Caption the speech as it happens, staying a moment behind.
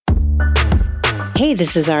Hey,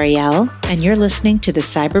 this is Ariel, and you're listening to the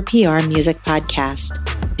Cyber PR Music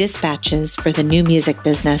Podcast, dispatches for the new music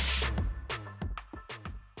business.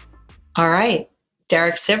 All right,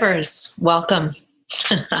 Derek Sivers, welcome.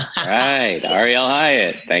 All right, Ariel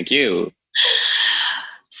Hyatt, thank you.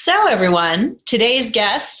 So everyone, today's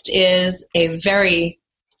guest is a very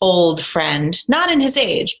old friend, not in his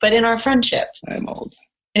age, but in our friendship. I'm old.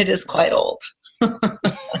 It is quite old.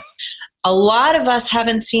 A lot of us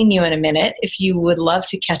haven't seen you in a minute. If you would love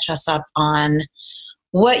to catch us up on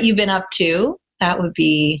what you've been up to, that would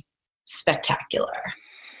be spectacular.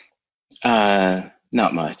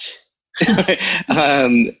 Not much.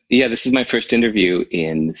 This is my first interview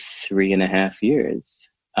in 3.5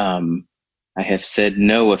 years. I have said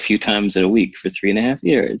no a few times in a week for 3.5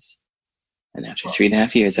 years. And after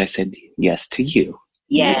 3.5 years, I said yes to you.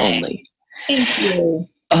 Yay. You only. Thank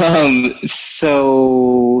you.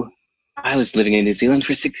 So I was living in New Zealand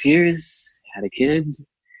for 6 years, had a kid,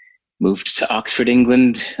 moved to Oxford,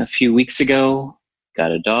 England a few weeks ago,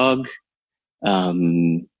 got a dog.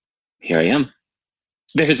 Here I am.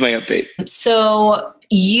 There's my update. So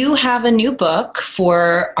you have a new book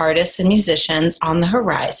for artists and musicians on the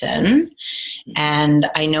horizon. And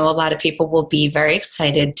I know a lot of people will be very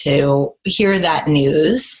excited to hear that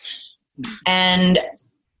news. And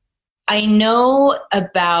I know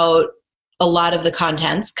about a lot of the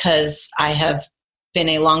contents because I have been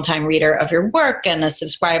a longtime reader of your work and a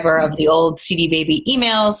subscriber of the old CD Baby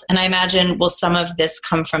emails. And I imagine, will some of this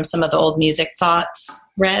come from some of the old Music Thoughts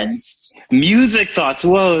reads? Music Thoughts.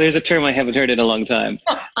 Whoa, there's a term I haven't heard in a long time.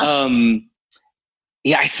 I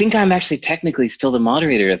think I'm actually technically still the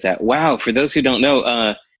moderator of that. Wow. For those who don't know,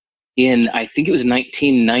 I think it was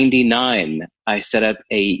 1999, I set up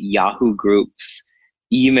a Yahoo Groups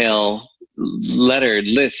email letter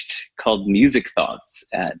list called Music Thoughts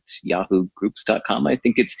at yahoogroups.com. I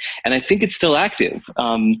think it's still active.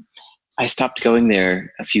 I stopped going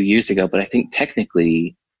there a few years ago, but I think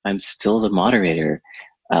technically I'm still the moderator.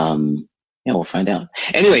 We'll find out.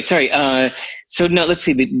 Anyway, sorry. So no, let's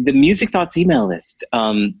see. The Music Thoughts email list.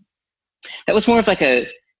 That was more of like a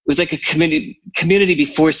community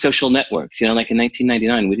before social networks. Like in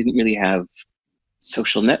 1999, we didn't really have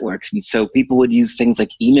social networks. And so people would use things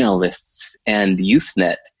like email lists and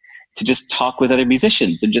Usenet to just talk with other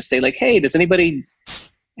musicians and just say like, hey, does anybody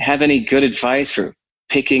have any good advice for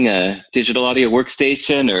picking a digital audio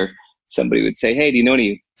workstation? Or somebody would say, hey, do you know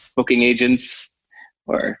any booking agents?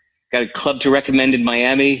 Or got a club to recommend in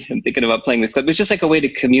Miami? I'm thinking about playing this club. It's just like a way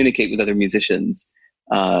to communicate with other musicians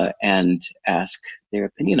and ask their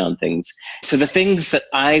opinion on things. So the things that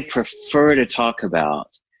I prefer to talk about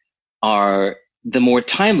are the more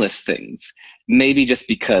timeless things, maybe just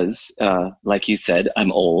because, like you said,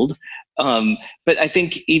 I'm old. But I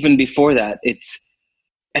think even before that,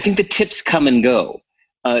 I think the tips come and go.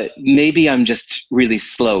 Maybe I'm just really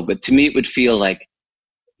slow, but to me, it would feel like,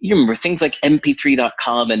 you remember things like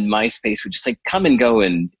mp3.com and MySpace would just like come and go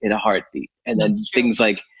in a heartbeat. And then things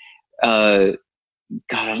like, I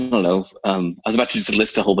don't know. I was about to just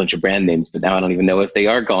list a whole bunch of brand names, but now I don't even know if they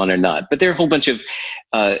are gone or not. But there are a whole bunch of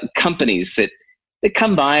companies that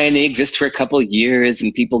come by and they exist for a couple of years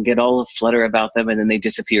and people get all aflutter about them and then they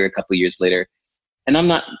disappear a couple of years later. And I'm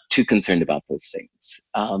not too concerned about those things.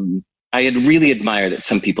 I really admire that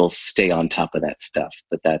some people stay on top of that stuff,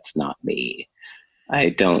 but that's not me. I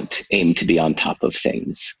don't aim to be on top of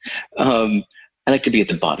things. I like to be at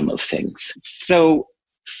the bottom of things. So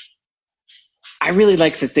I really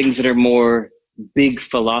like the things that are more big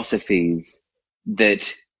philosophies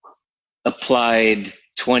that applied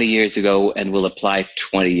 20 years ago and will apply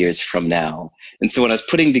 20 years from now. And so when I was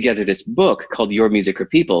putting together this book called Your Music or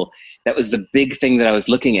People, that was the big thing that I was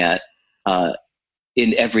looking at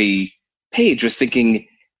in every page, was thinking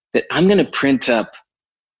that I'm going to print up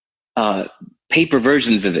paper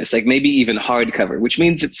versions of this, like maybe even hardcover, which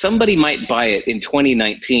means that somebody might buy it in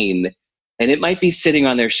 2019 and it might be sitting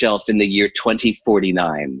on their shelf in the year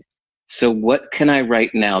 2049. So what can I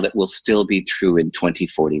write now that will still be true in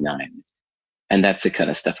 2049? And that's the kind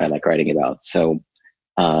of stuff I like writing about. So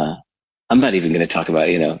I'm not even going to talk about,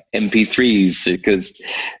 MP3s, because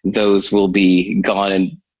those will be gone,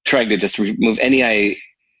 and trying to just remove any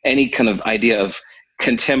kind of idea of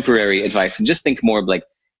contemporary advice and just think more of like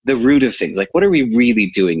the root of things. Like, what are we really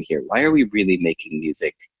doing here? Why are we really making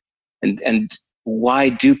music? And why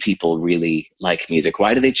do people really like music?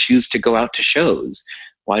 Why do they choose to go out to shows?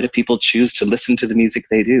 Why do people choose to listen to the music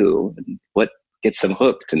they do? And what gets them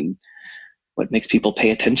hooked? And what makes people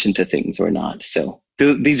pay attention to things or not? So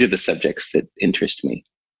these are the subjects that interest me.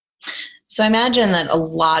 So I imagine that a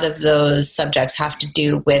lot of those subjects have to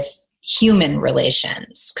do with human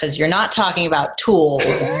relations, because you're not talking about tools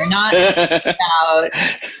and you're not talking about,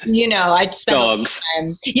 I spend dogs.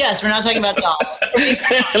 Time. Yes, we're not talking about dogs.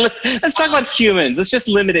 Let's talk about humans. Let's just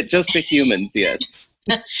limit it just to humans. Yes.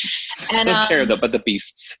 And don't care about the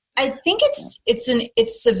beasts. I think it's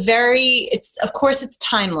of course it's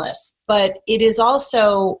timeless, but it is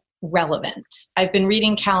also relevant. I've been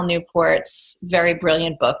reading Cal Newport's very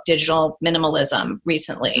brilliant book, Digital Minimalism,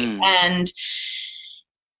 recently. And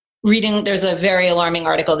there's a very alarming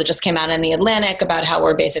article that just came out in The Atlantic about how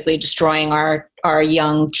we're basically destroying our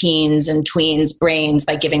young teens and tweens' brains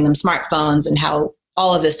by giving them smartphones, and how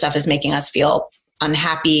all of this stuff is making us feel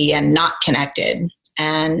unhappy and not connected.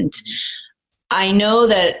 And I know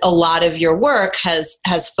that a lot of your work has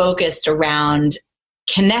focused around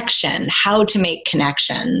connection, how to make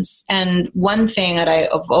connections. And one thing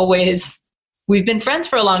that we've been friends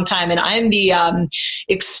for a long time, and I'm the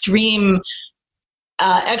extreme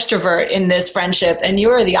extrovert in this friendship, and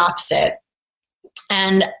you're the opposite.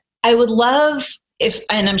 And I would love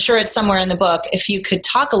and I'm sure it's somewhere in the book, if you could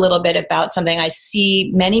talk a little bit about something I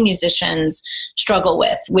see many musicians struggle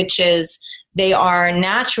with, which is they are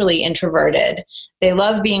naturally introverted. They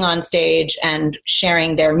love being on stage and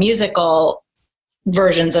sharing their musical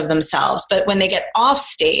versions of themselves. But when they get off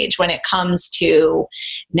stage, when it comes to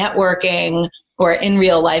networking or in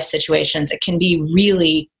real life situations, it can be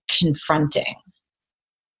really confronting.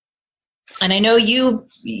 And I know you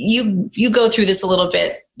go through this a little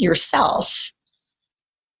bit yourself.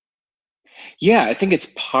 Yeah, I think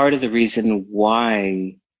it's part of the reason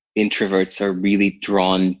why introverts are really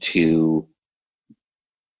drawn to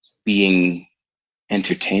being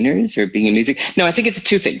entertainers or being in music. No, I think it's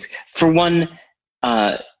two things. For one,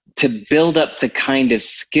 to build up the kind of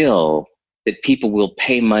skill that people will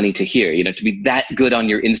pay money to hear, to be that good on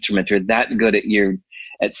your instrument, or that good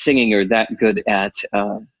at singing, or that good at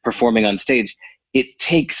performing on stage. It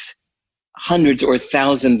takes hundreds or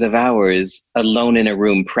thousands of hours alone in a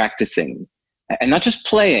room practicing, and not just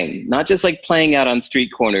playing, not just like playing out on street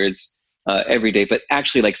corners every day, but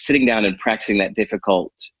actually like sitting down and practicing that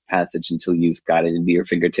difficult passage until you've got it into your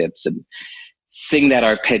fingertips, and sing that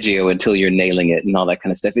arpeggio until you're nailing it, and all that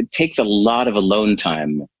kind of stuff. It takes a lot of alone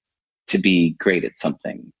time to be great at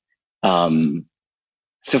something.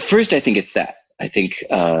 So first, I think it's that. I think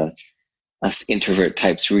us introvert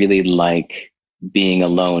types really like being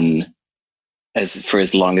alone for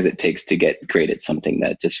as long as it takes to get great at something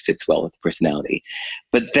that just fits well with personality.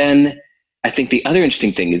 But then I think the other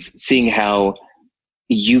interesting thing is seeing how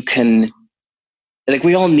you can, like,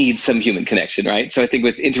 we all need some human connection, right? So I think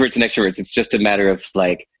with introverts and extroverts, it's just a matter of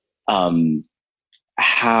like how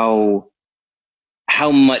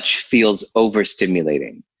much feels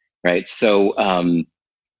overstimulating, right? So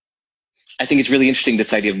I think it's really interesting,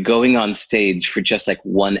 this idea of going on stage for just like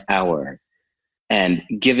 1 hour and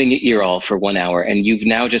giving it your all for 1 hour. And you've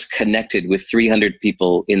now just connected with 300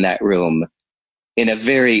 people in that room in a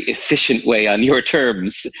very efficient way on your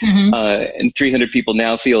terms. Mm-hmm. And 300 people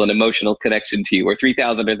now feel an emotional connection to you, or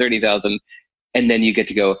 3,000 or 30,000. And then you get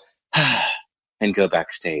to go and go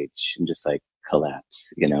backstage and just like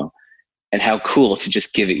collapse, and how cool to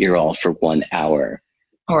just give it your all for 1 hour.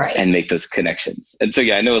 Right. And make those connections. And so,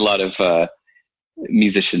 yeah, I know a lot of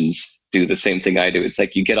musicians do the same thing I do. It's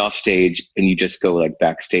like you get off stage and you just go like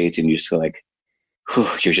backstage, and you just go like, whew,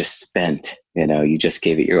 you're just spent, you just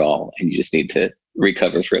gave it your all, and you just need to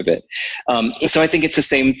recover for a bit. So I think it's the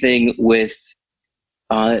same thing with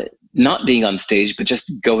not being on stage, but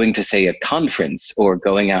just going to, say, a conference, or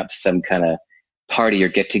going out to some kind of party or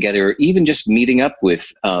get together, or even just meeting up with,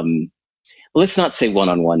 let's not say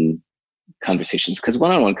one-on-one conversations, because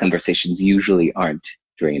one-on-one conversations usually aren't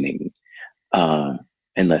draining,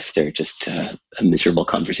 unless they're just a miserable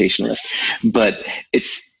conversationalist. But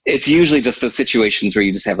it's usually just those situations where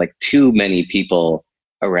you just have like too many people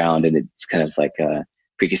around, and it's kind of like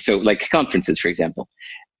freaky. So like conferences, for example,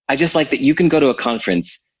 I just like that you can go to a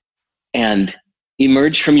conference and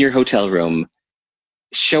emerge from your hotel room,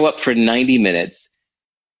 show up for 90 minutes,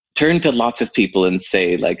 turn to lots of people and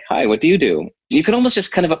say like, hi, what do you do? You can almost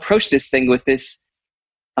just kind of approach this thing with this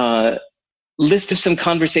list of some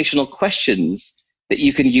conversational questions that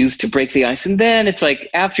you can use to break the ice. And then it's like,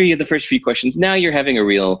 after you have the first few questions, now you're having a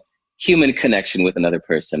real human connection with another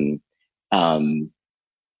person.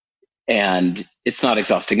 And it's not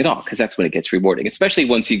exhausting at all, because that's when it gets rewarding, especially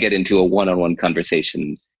once you get into a one-on-one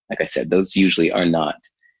conversation. Like I said, those usually are not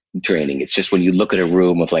draining. It's just when you look at a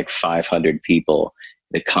room of like 500 people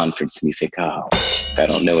at a conference and you think, oh, I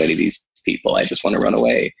don't know any of these people, I just want to run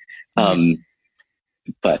away.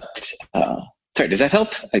 But sorry, does that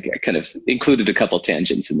help? I kind of included a couple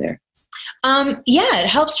tangents in there. Yeah, it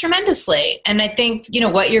helps tremendously. And I think,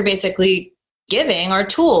 what you're basically giving are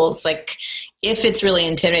tools. Like, if it's really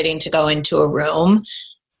intimidating to go into a room,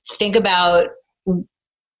 think about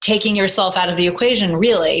taking yourself out of the equation,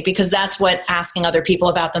 really, because that's what asking other people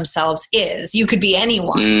about themselves is. You could be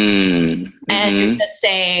anyone. Mm-hmm. And you're just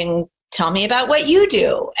saying, tell me about what you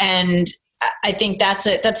do. And I think that's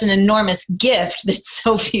an enormous gift that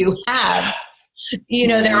so few have.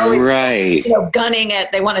 They're always right. Gunning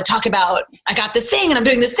it. They want to talk about, I got this thing and I'm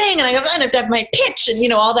doing this thing and I have to have my pitch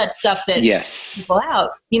and, all that stuff that people out.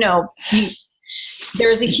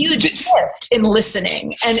 There's a huge gift in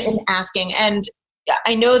listening and in asking. And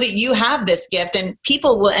I know that you have this gift, and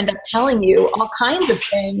people will end up telling you all kinds of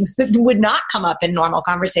things that would not come up in normal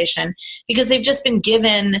conversation because they've just been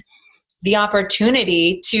given the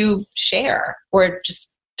opportunity to share or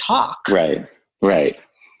just talk. Right.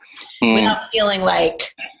 Without feeling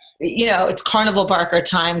like, it's carnival barker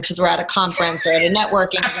time because we're at a conference or at a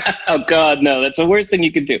networking event. Oh God, no, that's the worst thing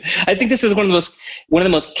you could do. I think this is one of the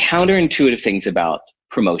most counterintuitive things about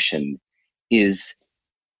promotion is,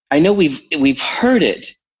 I know we've heard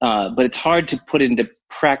it, but it's hard to put into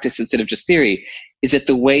practice instead of just theory, is that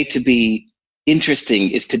the way to be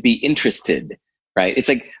interesting is to be interested, right? It's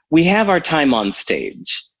like, we have our time on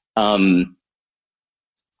stage.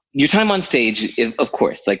 Your time on stage, of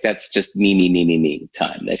course, like that's just me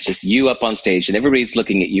time. That's just you up on stage and everybody's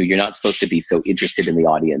looking at you. You're not supposed to be so interested in the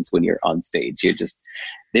audience when you're on stage.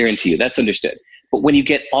 They're into you. That's understood. But when you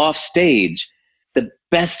get off stage, the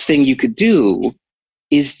best thing you could do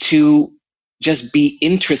is to just be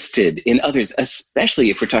interested in others, especially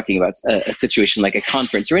if we're talking about a situation like a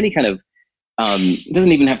conference or any kind of, it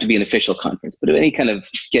doesn't even have to be an official conference, but any kind of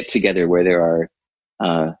get together where there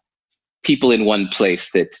are people in one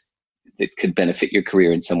place that could benefit your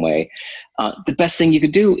career in some way. The best thing you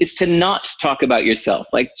could do is to not talk about yourself.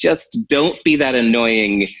 Like, just don't be that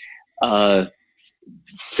annoying,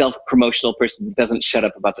 self-promotional person that doesn't shut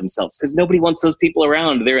up about themselves, because nobody wants those people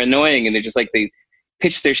around. They're annoying and they're just like, they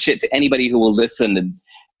pitch their shit to anybody who will listen, and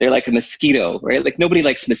they're like a mosquito, right? Like, nobody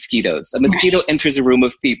likes mosquitoes. A mosquito enters a room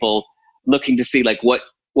of people looking to see, like, what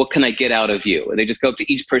can I get out of you? And they just go up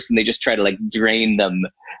to each person. They just try to, like, drain them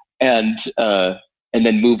and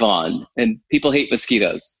then move on. And people hate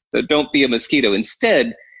mosquitoes. So don't be a mosquito.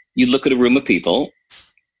 Instead, you look at a room of people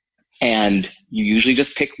and you usually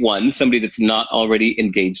just pick one, somebody that's not already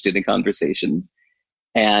engaged in a conversation.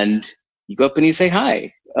 And you go up and you say,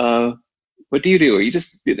 hi, what do you do? Or you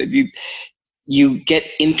just, you get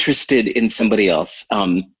interested in somebody else.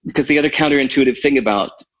 Because the other counterintuitive thing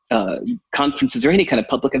about conferences or any kind of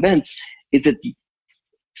public events is that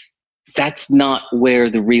that's not where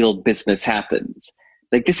the real business happens.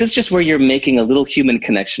 Like, this is just where you're making a little human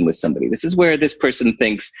connection with somebody. This is where this person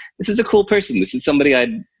thinks, this is a cool person. This is somebody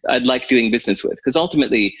I'd like doing business with. Because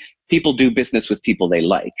ultimately, people do business with people they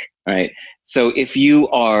like, right? So if you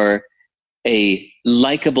are a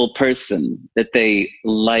likable person that they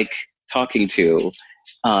like talking to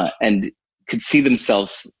and could see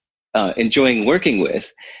themselves enjoying working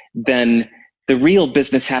with, then the real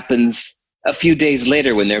business happens a few days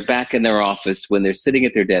later when they're back in their office, when they're sitting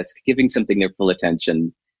at their desk, giving something their full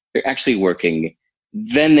attention, they're actually working.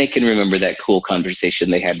 Then they can remember that cool conversation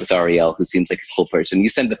they had with Ariel, who seems like a cool person. You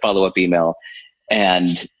send the follow-up email,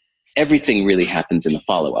 and everything really happens in the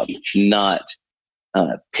follow-up, not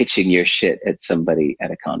pitching your shit at somebody at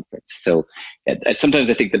a conference. So sometimes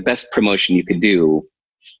I think the best promotion you could do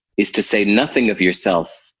is to say nothing of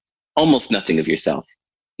yourself, almost nothing of yourself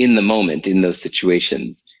in the moment, in those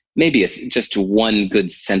situations. Maybe it's just one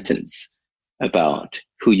good sentence about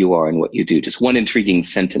who you are and what you do. Just one intriguing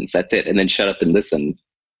sentence. That's it. And then shut up and listen.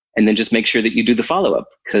 And then just make sure that you do the follow-up.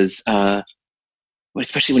 Because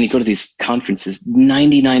especially when you go to these conferences,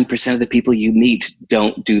 99% of the people you meet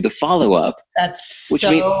don't do the follow-up. That's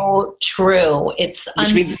so true. It's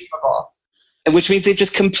unbelievable. Which means they've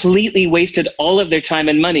just completely wasted all of their time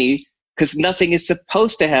and money, because nothing is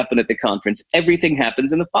supposed to happen at the conference. Everything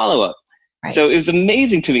happens in the follow-up. Right. So it was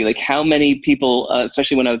amazing to me, like, how many people,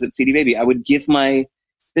 especially when I was at CD Baby, I would give my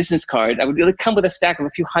business card. I would really come with a stack of a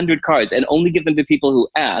few hundred cards and only give them to people who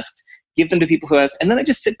asked, and then I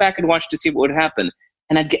just sit back and watch to see what would happen.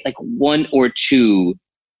 And I'd get like 1 or 2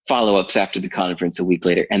 follow-ups after the conference a week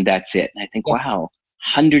later, and that's it. And I think, wow,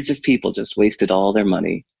 hundreds of people just wasted all their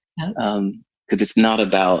money. Because it's not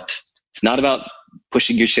about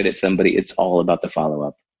pushing your shit at somebody. It's all about the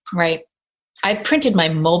follow-up. Right. I printed my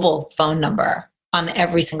mobile phone number on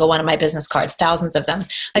every single one of my business cards, thousands of them.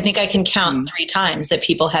 I think I can count 3 times that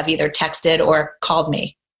people have either texted or called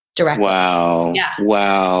me directly. Wow. Yeah.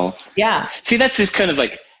 Wow. Yeah. See, that's just kind of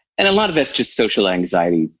like, and a lot of that's just social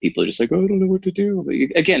anxiety. People are just like, oh, I don't know what to do. But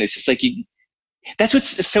again, it's just like that's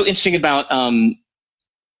what's so interesting about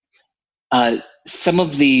some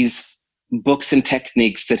of these books and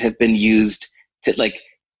techniques that have been used to like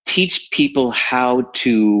teach people how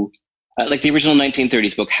to, like the original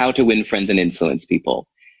 1930s book, How to Win Friends and Influence People.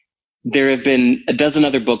 There have been a dozen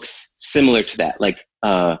other books similar to that, like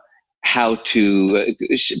how to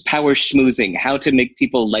power schmoozing, how to make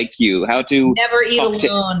people like you, how to never eat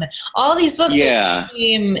alone. All these books, yeah,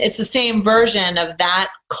 it's the same version of that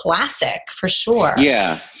classic for sure.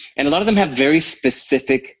 Yeah, and a lot of them have very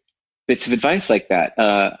specific bits of advice like that.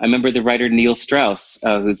 I remember the writer Neil Strauss,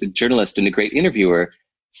 who's a journalist and a great interviewer,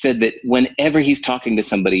 said that whenever he's talking to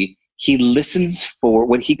somebody, he listens for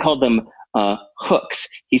what he called them hooks.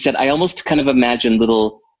 He said, I almost kind of imagine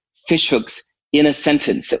little fish hooks in a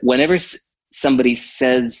sentence, that whenever somebody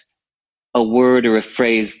says a word or a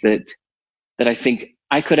phrase that I think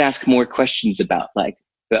I could ask more questions about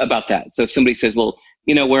that. So if somebody says, well,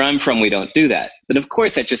 you know, where I'm from, we don't do that. But of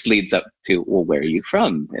course, that just leads up to, well, where are you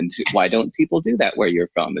from? And why don't people do that where you're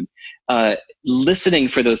from? And listening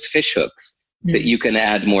for those fish hooks that you can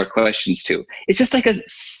add more questions to. It's just like a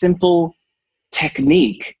simple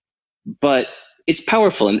technique, but it's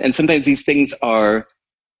powerful. And sometimes these things are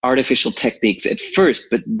artificial techniques at first,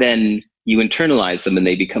 but then you internalize them and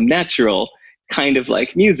they become natural, kind of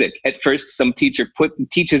like music. At first, some teacher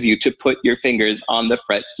teaches you to put your fingers on the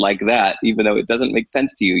frets like that, even though it doesn't make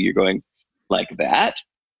sense to you. You're going like that.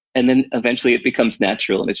 And then eventually it becomes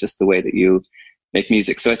natural, and it's just the way that you make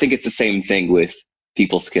music. So I think it's the same thing with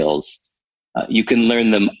people skills. You can learn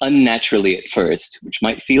them unnaturally at first, which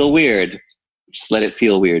might feel weird. Just let it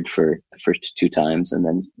feel weird for the first 2 times, and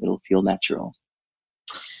then it'll feel natural.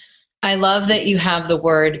 I love that you have the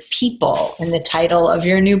word people in the title of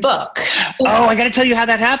your new book. Oh, I got to tell you how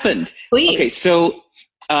that happened. Please. Okay, so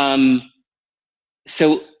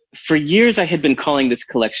for years I had been calling this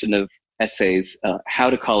collection of essays, How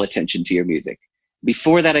to Call Attention to Your Music.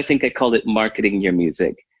 Before that, I think I called it Marketing Your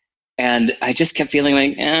Music. And I just kept feeling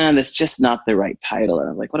like, that's just not the right title. And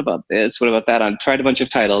I was like, what about this? What about that? I tried a bunch of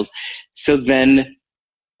titles. So then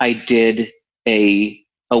I did a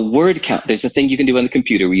word count. There's a thing you can do on the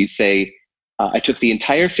computer where you say, I took the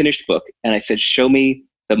entire finished book and I said, show me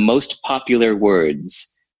the most popular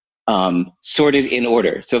words sorted in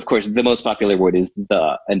order. So of course, the most popular word is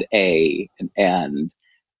the, and a, and.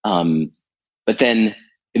 But then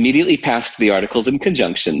immediately past the articles and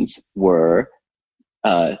conjunctions were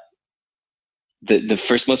the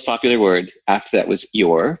first most popular word. After that was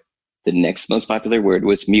your. The next most popular word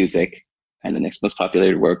was music. And the next most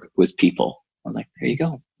popular word was people. I'm like, there you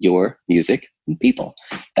go. Your music and people.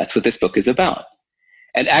 That's what this book is about.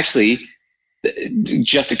 And actually,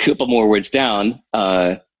 just a couple more words down,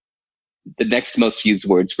 the next most used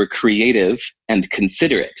words were creative and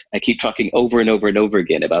considerate. I keep talking over and over and over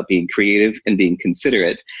again about being creative and being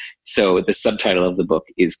considerate. So the subtitle of the book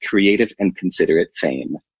is Creative and Considerate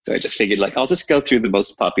Fame. So I just figured, like, I'll just go through the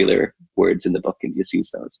most popular words in the book and just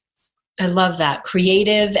use those. I love that.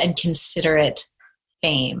 Creative and considerate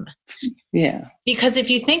fame. Yeah. Because if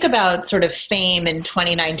you think about sort of fame in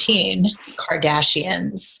 2019,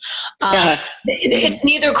 Kardashians, it's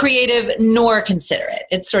neither creative nor considerate.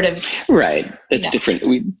 It's sort of right. It's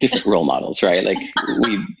different. Different role models, right? Like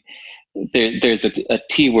there's a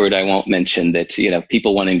T word I won't mention that, you know,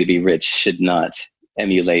 people wanting to be rich should not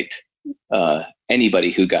emulate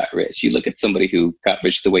anybody who got rich. You look at somebody who got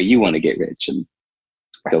rich the way you want to get rich and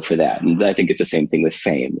go for that. And I think it's the same thing with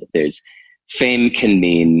fame. Fame can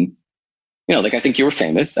mean, you know, like I think you're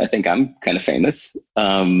famous. I think I'm kind of famous.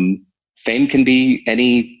 Fame can be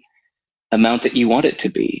any amount that you want it to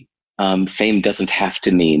be. Fame doesn't have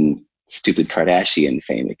to mean stupid Kardashian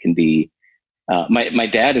fame. It can be, my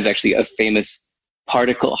dad is actually a famous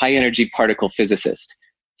high energy particle physicist.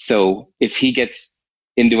 So if he gets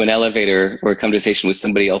into an elevator or a conversation with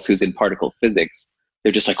somebody else who's in particle physics,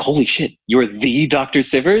 they're just like, holy shit, you're the Dr.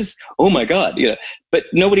 Sivers? Oh my God. Yeah. But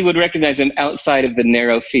nobody would recognize him outside of the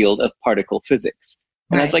narrow field of particle physics.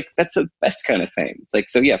 And I was like, that's the best kind of fame. It's like,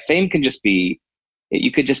 so yeah, fame can just be, you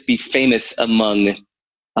could just be famous among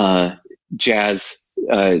jazz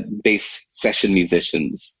bass session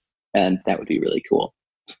musicians. And that would be really cool.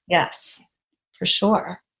 Yes, for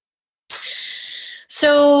sure.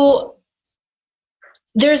 So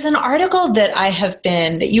there's an article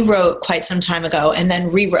that you wrote quite some time ago and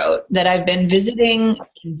then rewrote that I've been visiting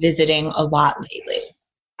a lot lately.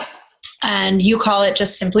 And you call it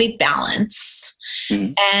just simply Balance.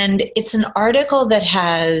 Mm-hmm. And it's an article that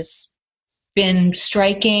has been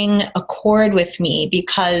striking a chord with me,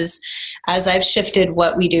 because as I've shifted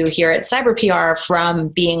what we do here at Cyber PR from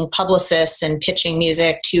being publicists and pitching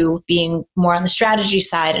music to being more on the strategy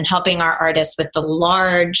side and helping our artists with the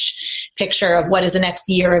large picture of what does the next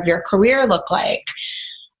year of your career look like,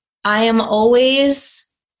 I am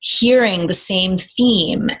always hearing the same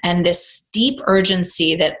theme and this deep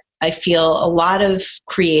urgency that I feel a lot of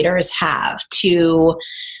creators have to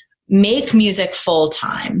make music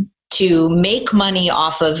full-time, to make money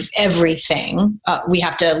off of everything. We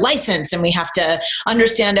have to license, and we have to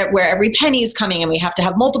understand where every penny is coming, and we have to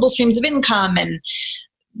have multiple streams of income. And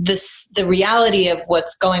the reality of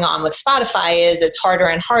what's going on with Spotify is it's harder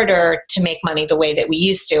and harder to make money the way that we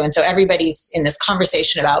used to. And so everybody's in this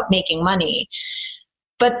conversation about making money.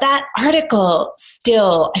 But that article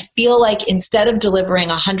still, I feel like instead of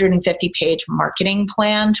delivering a 150-page marketing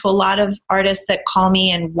plan to a lot of artists that call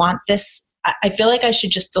me and want this, I feel like I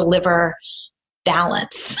should just deliver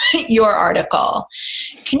balance, your article.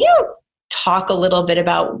 Can you talk a little bit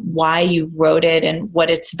about why you wrote it and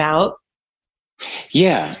what it's about?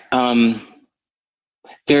 Yeah.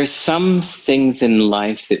 There are some things in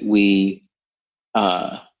life that we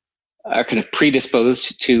are kind of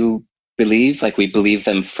predisposed to believe, like we believe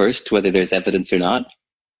them first, whether there's evidence or not.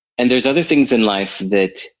 And there's other things in life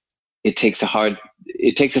that it takes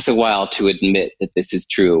us a while to admit that this is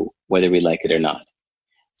true, whether we like it or not.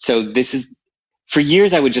 So for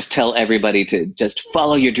years, I would just tell everybody to just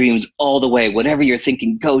follow your dreams all the way. Whatever you're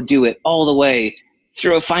thinking, go do it all the way.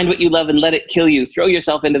 Find what you love and let it kill you. Throw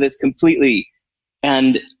yourself into this completely.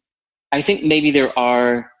 And I think maybe there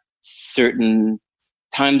are certain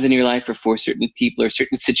times in your life or for certain people or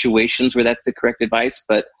certain situations where that's the correct advice.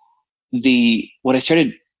 But what I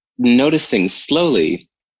started noticing slowly,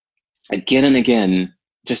 again and again,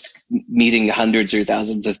 just meeting hundreds or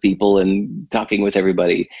thousands of people and talking with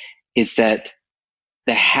everybody, is that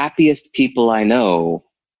the happiest people I know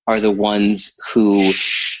are the ones who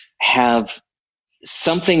have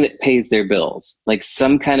something that pays their bills, like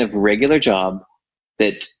some kind of regular job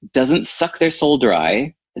that doesn't suck their soul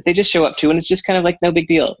dry, that they just show up to, and it's just kind of like no big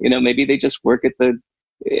deal. Maybe they just work in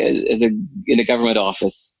a government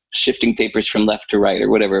office, shifting papers from left to right or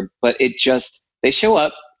whatever, but they show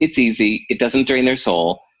up, it's easy, it doesn't drain their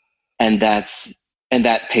soul, and that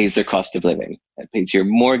pays their cost of living. That pays your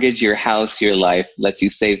mortgage, your house, your life, lets you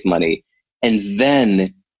save money. And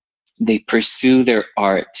then they pursue their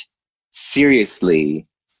art seriously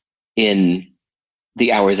in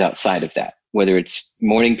the hours outside of that, whether it's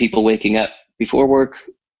morning people waking up before work,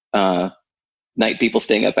 night people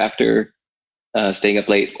staying up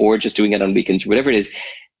late, or just doing it on weekends, whatever it is.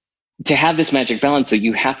 To have this magic balance, so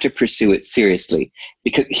you have to pursue it seriously.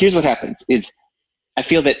 Because here's what happens is, I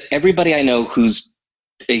feel that everybody I know who's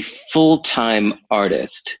a full-time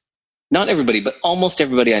artist, not everybody, but almost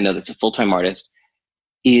everybody I know that's a full-time artist,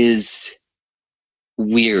 is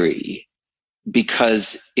weary,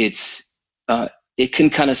 because it can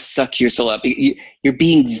kind of suck your soul up. You're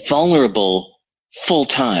being vulnerable full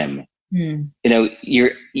time.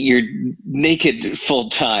 You're naked full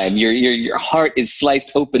time. Your heart is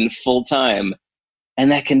sliced open full time,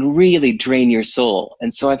 and that can really drain your soul.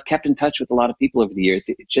 And so I've kept in touch with a lot of people over the years.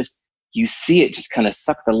 You see it just kind of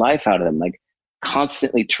suck the life out of them, like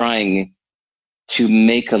constantly trying to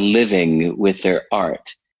make a living with their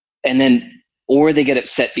art. And then, or they get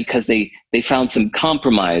upset because they found some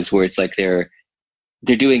compromise where it's like they're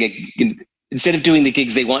doing instead of doing the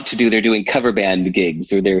gigs they want to do, they're doing cover band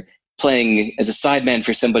gigs, or they're playing as a sideman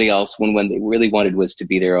for somebody else when they really wanted was to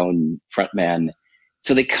be their own front man.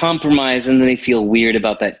 So they compromise, and then they feel weird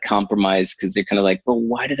about that compromise, because they're kind of like, well,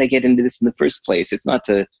 why did I get into this in the first place? It's not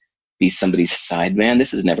to be somebody's sideman.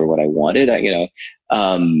 This is never what I wanted.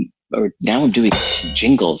 Or now I'm doing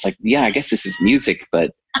jingles. Like, yeah, I guess this is music,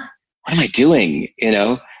 but what am I doing?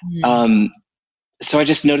 So I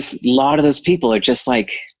just noticed a lot of those people are just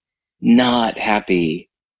like not happy.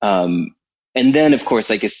 And then, of course,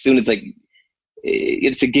 like as soon as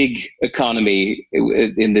it's a gig economy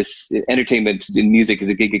in this entertainment, in music is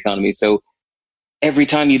a gig economy. So every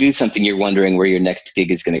time you do something, you're wondering where your next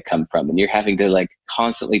gig is going to come from, and you're having to like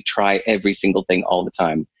constantly try every single thing all the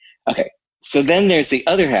time. Okay. So then there's the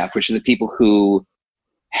other half, which are the people who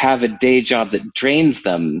have a day job that drains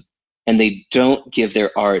them, and they don't give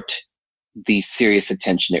their art the serious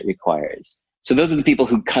attention it requires. So those are the people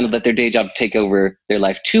who kind of let their day job take over their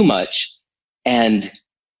life too much, and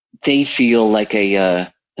they feel like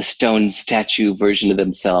a stone statue version of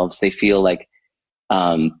themselves. They feel like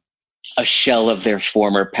a shell of their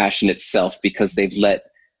former passionate self, because they've let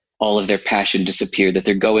all of their passion disappear, that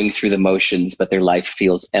they're going through the motions, but their life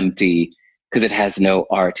feels empty. because it has no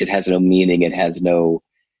art, it has no meaning,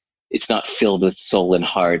 it's not filled with soul and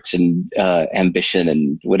heart and ambition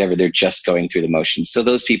and whatever. They're just going through the motions. So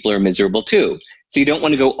those people are miserable too. So you don't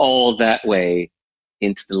want to go all that way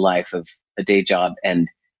into the life of a day job and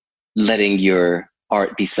letting your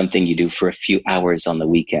art be something you do for a few hours on the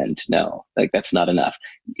weekend. No, like that's not enough.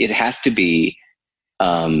 It has to be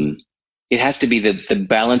the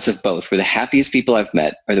balance of both, where the happiest people I've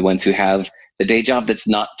met are the ones who have the day job that's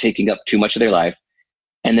not taking up too much of their life.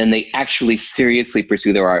 And then they actually seriously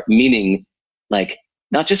pursue their art, meaning like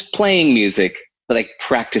not just playing music, but like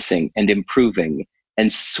practicing and improving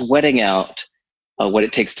and sweating out what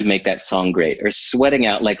it takes to make that song great, or sweating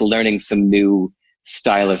out like learning some new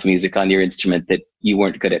style of music on your instrument that you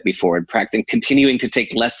weren't good at before, and practicing, continuing to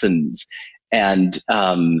take lessons and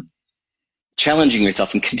challenging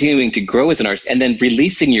yourself and continuing to grow as an artist, and then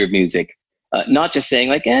releasing your music. Not just saying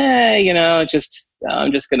like, I'm just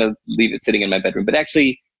going to leave it sitting in my bedroom, but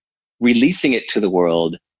actually releasing it to the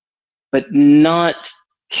world, but not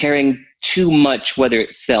caring too much whether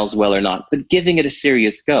it sells well or not, but giving it a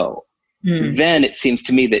serious go. Then it seems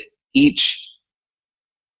to me that each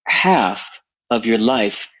half of your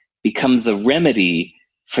life becomes a remedy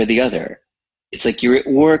for the other. It's like you're at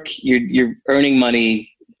work, you're earning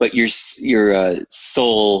money, but your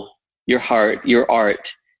soul, your heart, your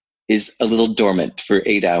art is a little dormant for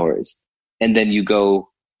 8 hours. And then you go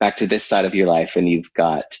back to this side of your life and you've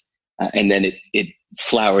got, and then it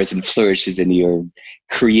flowers and flourishes and you're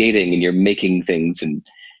creating and you're making things and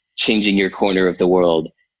changing your corner of the world.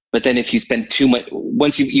 But then if you spend too much,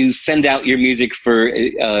 once you send out your music for,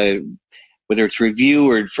 whether it's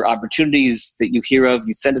review or for opportunities that you hear of,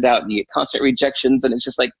 you send it out and you get constant rejections, and it's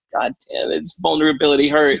just like, God damn, this vulnerability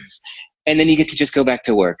hurts. And then you get to just go back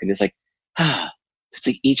to work, and it's like, it's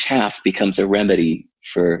like each half becomes a remedy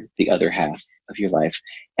for the other half of your life.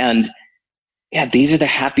 And yeah, these are the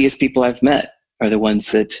happiest people I've met, are the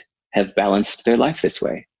ones that have balanced their life this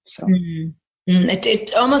way. So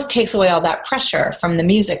it almost takes away all that pressure from the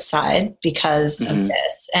music side because of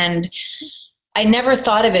this. And I never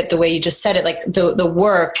thought of it the way you just said it. Like the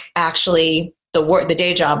work actually, the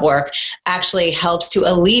day job work actually helps to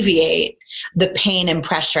alleviate the pain and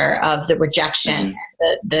pressure of the rejection,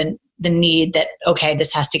 the need that, okay,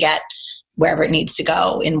 this has to get wherever it needs to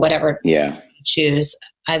go in whatever you choose.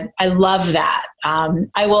 I love that.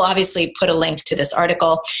 I will obviously put a link to this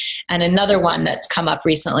article and another one that's come up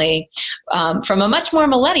recently from a much more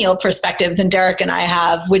millennial perspective than Derek and I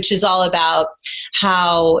have, which is all about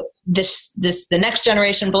how the next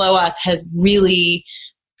generation below us has really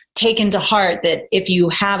taken to heart that if you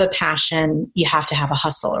have a passion, you have to have a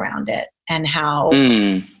hustle around it, and how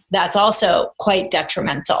that's also quite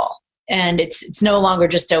detrimental. And it's no longer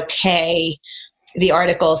just okay. The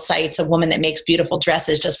article cites a woman that makes beautiful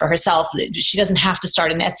dresses just for herself. She doesn't have to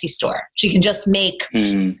start an Etsy store. She can just make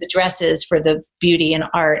the dresses for the beauty and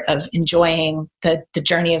art of enjoying the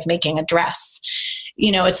journey of making a dress.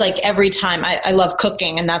 You know, it's like every time I love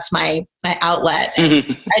cooking, and that's my outlet.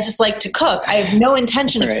 And I just like to cook. I have no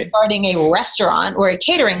intention of starting a restaurant or a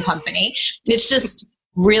catering company. It's just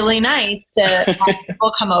really nice to have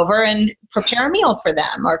people come over and prepare a meal for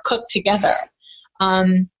them or cook together.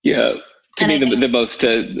 To me, the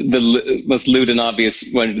most lewd and obvious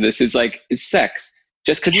one of this is sex.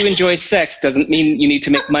 Just because you enjoy sex doesn't mean you need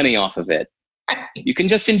to make money off of it. You can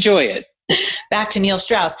just enjoy it. Back to Neil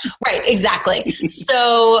Strauss. Right, exactly.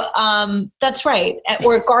 So that's right.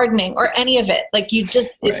 Or gardening or any of it. Like you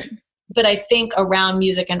just, but I think around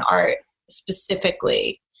music and art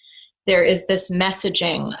specifically, there is this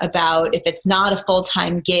messaging about if it's not a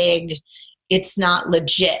full-time gig, it's not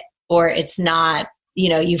legit, or it's not,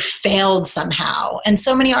 you failed somehow. And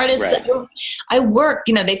so many artists, I work,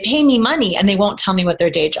 they pay me money and they won't tell me what their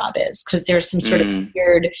day job is because there's some sort of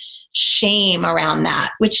weird shame around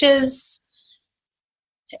that, which is,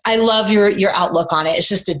 I love your outlook on it. It's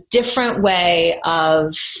just a different way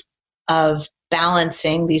of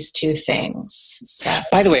balancing these two things. So.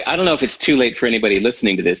 By the way, I don't know if it's too late for anybody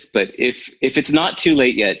listening to this, but if it's not too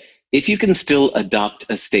late yet, if you can still adopt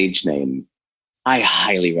a stage name, I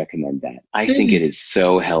highly recommend that. I think it is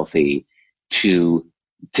so healthy to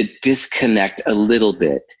disconnect a little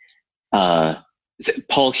bit.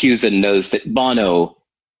 Paul Hewson knows that Bono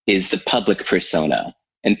is the public persona,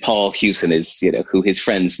 and Paul Hewson is, who his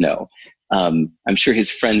friends know. I'm sure his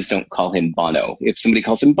friends don't call him Bono. If somebody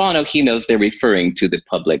calls him Bono, he knows they're referring to the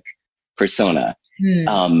public persona. It's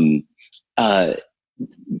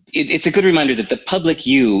a good reminder that the public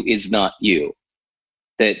you is not you.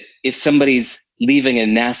 That if somebody's leaving a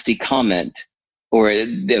nasty comment or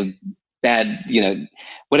bad,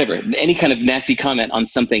 whatever, any kind of nasty comment on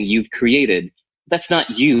something you've created, that's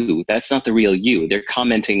not you. That's not the real you. They're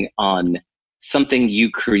commenting on something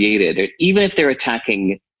you created. Or even if they're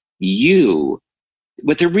attacking you,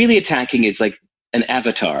 what they're really attacking is like an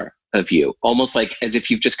avatar of you, almost like as if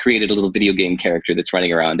you've just created a little video game character that's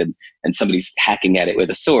running around and somebody's hacking at it with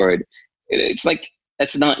a sword. It's like,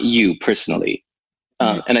 that's not you personally.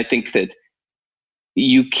 And I think that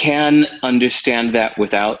you can understand that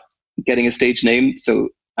without getting a stage name. So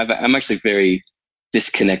I'm actually very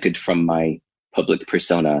disconnected from my public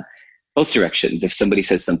persona, both directions. If somebody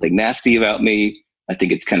says something nasty about me, I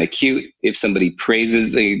think it's kind of cute. If somebody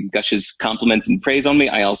gushes compliments and praise on me,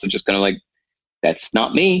 I also just kind of like, that's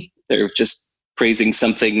not me. They're just praising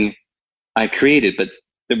something I created. But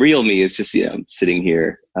the real me is just, sitting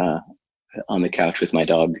here on the couch with my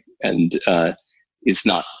dog, and is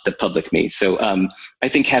not the public me. So I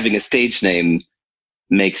think having a stage name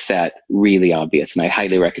makes that really obvious, and I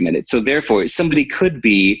highly recommend it. So therefore, somebody could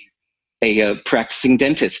be a practicing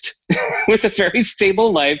dentist with a very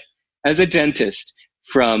stable life as a dentist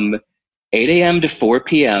from 8 a.m. to 4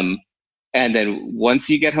 p.m. And then once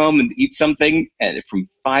you get home and eat something, and from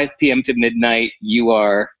 5 p.m. to midnight, you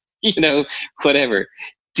are, whatever,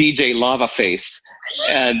 DJ Lava Face.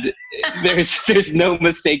 And there's no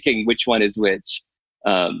mistaking which one is which.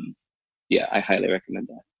 I highly recommend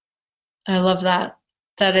that. I love that.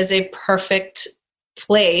 That is a perfect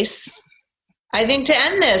place, I think, to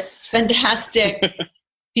end this fantastic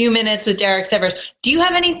few minutes with Derek Sivers. Do you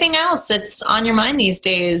have anything else that's on your mind these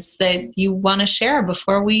days that you want to share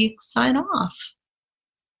before we sign off?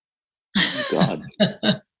 Oh, God.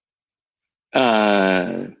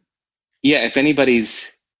 If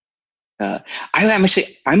anybody's,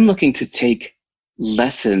 I'm looking to take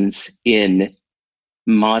lessons in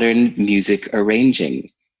modern music arranging.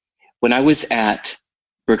 When I was at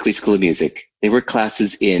Berklee School of Music, there were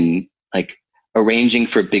classes in like arranging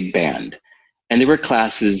for big band. And there were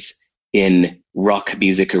classes in rock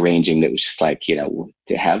music arranging that was just like, to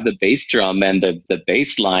have the bass drum and the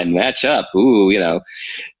bass line match up. Ooh,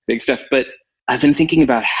 big stuff. But I've been thinking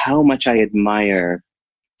about how much I admire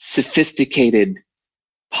sophisticated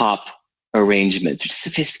pop arrangements, or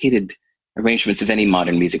sophisticated arrangements of any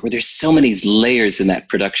modern music, where there's so many layers in that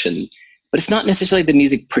production. But it's not necessarily the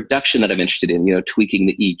music production that I'm interested in, tweaking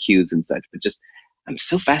the EQs and such, but just I'm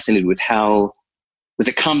so fascinated with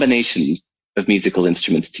a combination of musical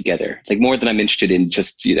instruments together, like more than I'm interested in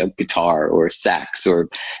just, guitar or sax or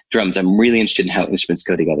drums. I'm really interested in how instruments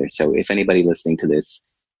go together. So if anybody listening to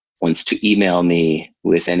this wants to email me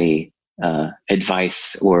with any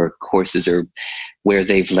advice or courses or where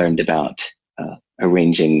they've learned about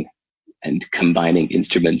arranging and combining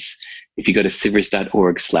instruments, if you go to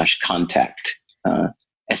sivers.org/contact,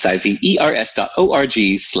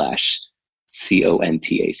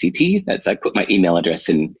 SIVERS.org/CONTACT. I put my email address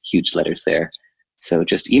in huge letters there. So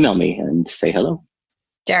just email me and say hello.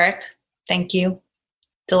 Derek, thank you.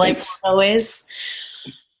 Delightful as always.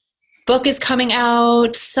 Book is coming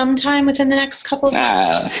out sometime within the next couple of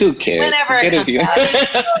months. Who cares? Whenever it comes out.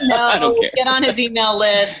 I don't care. Get on his email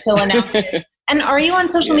list. He'll announce it. And are you on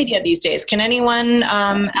social media these days? Can anyone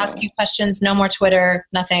ask you questions? No more Twitter,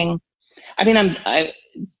 nothing? I mean,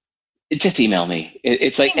 just email me.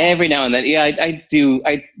 It's like every now and then. Yeah, I do.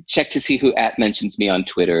 I check to see who mentions me on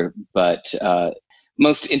Twitter, but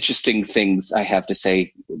most interesting things I have to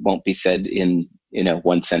say won't be said in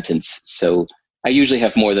one sentence. So I usually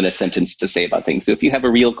have more than a sentence to say about things. So if you have a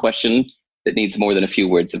real question that needs more than a few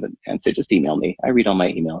words of an answer, just email me. I read all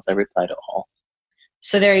my emails. I reply to all.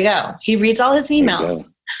 So there you go. He reads all his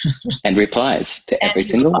emails. And replies to every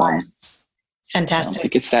single one. Fantastic. I don't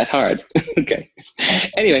think it's that hard. Okay.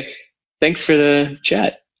 Anyway, thanks for the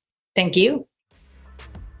chat. Thank you.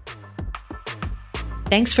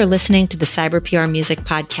 Thanks for listening to the Cyber PR Music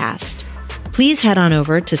Podcast. Please head on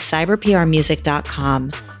over to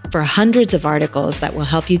cyberprmusic.com for hundreds of articles that will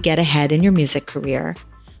help you get ahead in your music career.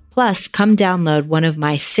 Plus, come download one of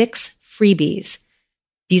my 6 freebies.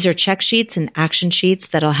 These are check sheets and action sheets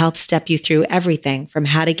that'll help step you through everything from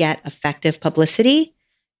how to get effective publicity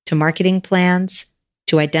to marketing plans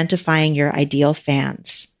to identifying your ideal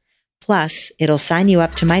fans. Plus, it'll sign you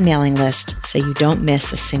up to my mailing list so you don't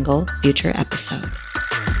miss a single future episode.